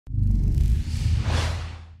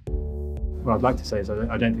What I'd like to say is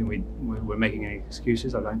I don't think we're making any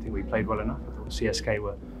excuses. I don't think we played well enough. I thought CSK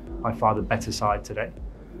were by far the better side today.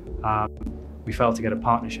 We failed to get a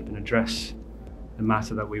partnership and address the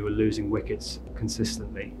matter that we were losing wickets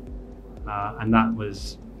consistently, and that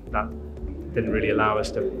didn't really allow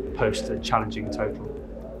us to post a challenging total.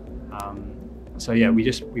 So yeah,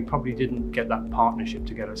 we probably didn't get that partnership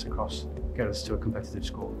to get us to a competitive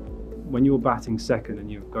score. When you're batting second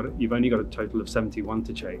and you've only got a total of 71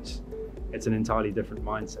 to chase, it's an entirely different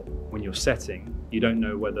mindset. When you're setting, you don't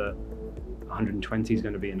know whether 120 is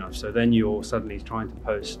going to be enough. So then you're suddenly trying to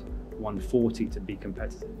post 140 to be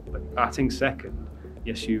competitive. But batting second,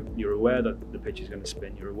 yes, you're aware that the pitch is going to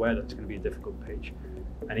spin. You're aware that it's going to be a difficult pitch.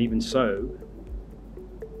 And even so,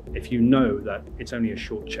 if you know that it's only a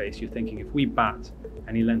short chase, you're thinking if we bat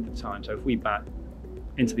any length of time, so if we bat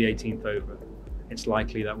into the 18th over, it's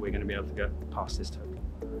likely that we're going to be able to get past this total.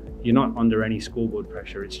 You're not under any scoreboard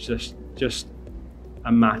pressure. It's just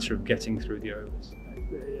a matter of getting through the overs.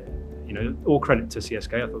 You know, all credit to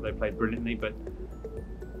CSK. I thought they played brilliantly, but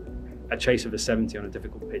a chase of a 70 on a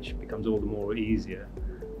difficult pitch becomes all the more easier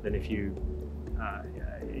than if you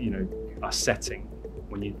are setting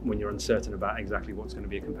when you're uncertain about exactly what's going to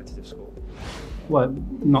be a competitive score. Well,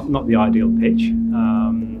 not the ideal pitch.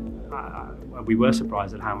 We were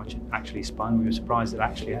surprised at how much it actually spun. We were surprised at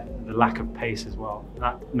actually the lack of pace as well.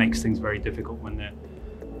 That makes things very difficult when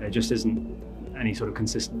there just isn't any sort of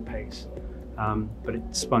consistent pace. But it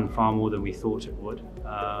spun far more than we thought it would.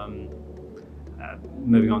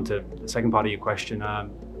 Moving on to the second part of your question,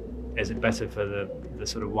 is it better for the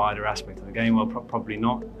sort of wider aspect of the game? Well, probably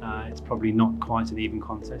not. It's probably not quite an even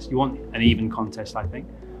contest. You want an even contest, I think.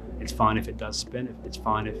 It's fine if it does spin. It's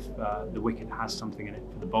fine if the wicket has something in it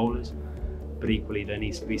for the bowlers. But equally, there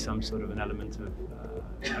needs to be some sort of an element of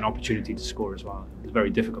an opportunity to score as well. It's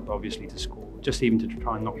very difficult, obviously, to score. Just even to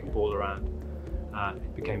try and knock the ball around,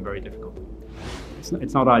 it became very difficult.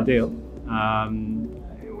 It's not ideal.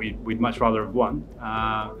 We'd much rather have won.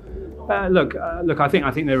 Look. I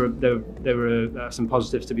think there were some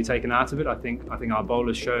positives to be taken out of it. I think our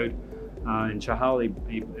bowlers showed in Chahal.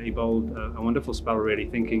 He bowled a wonderful spell, really.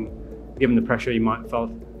 Thinking, given the pressure he might have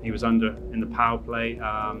felt he was under in the power play,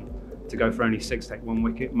 to go for only 6, take 1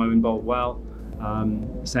 wicket. Moeen bowled well.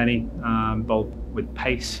 Seni bowled with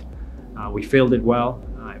pace. We fielded well.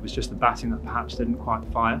 It was just the batting that perhaps didn't quite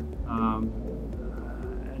fire.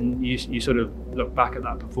 And you sort of look back at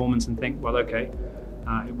that performance and think, well, okay,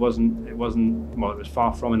 it was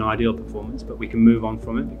far from an ideal performance, but we can move on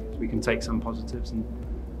from it because we can take some positives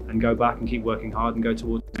and go back and keep working hard and go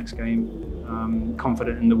towards the next game,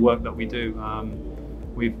 confident in the work that we do.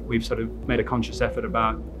 We've sort of made a conscious effort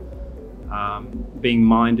about being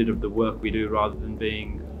minded of the work we do rather than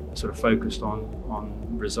being sort of focused on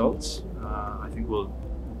results. I think we'll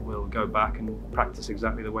go back and practice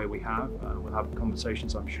exactly the way we have. We'll have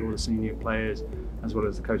conversations, I'm sure, the senior players as well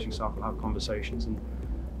as the coaching staff will have conversations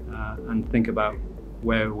and think about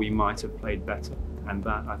where we might have played better. And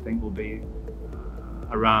that, I think, will be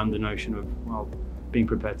around the notion of, well, being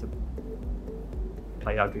prepared to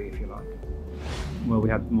play ugly, if you like. Well, we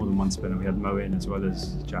had more than one spinner. We had Moeen as well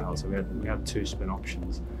as Chahal, so we had 2 spin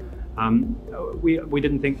options. We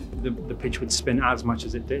didn't think the pitch would spin as much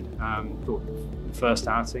as it did. Thought the first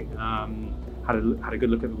outing had a good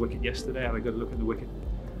look at the wicket yesterday. Had a good look at the wicket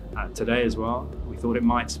today as well. We thought it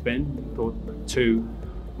might spin. Thought 2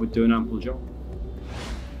 would do an ample job.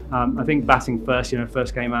 I think batting first,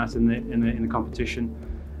 first came out in the competition.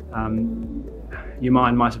 Your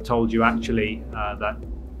mind might have told you actually that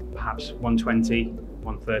perhaps 120,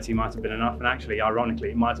 130 might have been enough, and actually, ironically,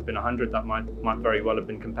 it might have been 100. That might very well have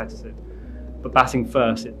been competitive. But batting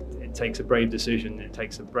first, it takes a brave decision. It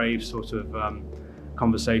takes a brave sort of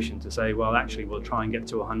conversation to say, well, actually, we'll try and get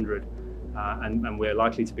to 100, and we're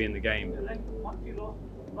likely to be in the game. And then once you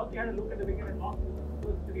had a look at the wicket and lost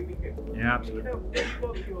those 3 wickets. Yeah, absolutely.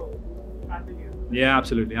 Yeah,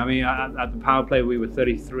 absolutely. I mean, at the power play, we were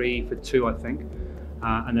 33 for 2, I think.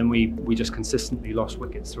 And then we just consistently lost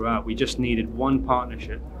wickets throughout. We just needed one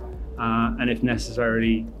partnership, and if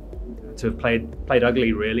necessary, to have played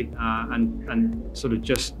ugly, really, and sort of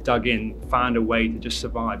just dug in, found a way to just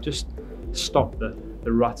survive, just stop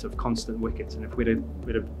the rut of constant wickets. And if we'd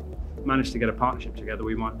have managed to get a partnership together,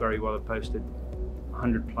 we might very well have posted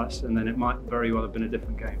 100 plus, and then it might very well have been a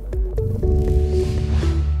different game.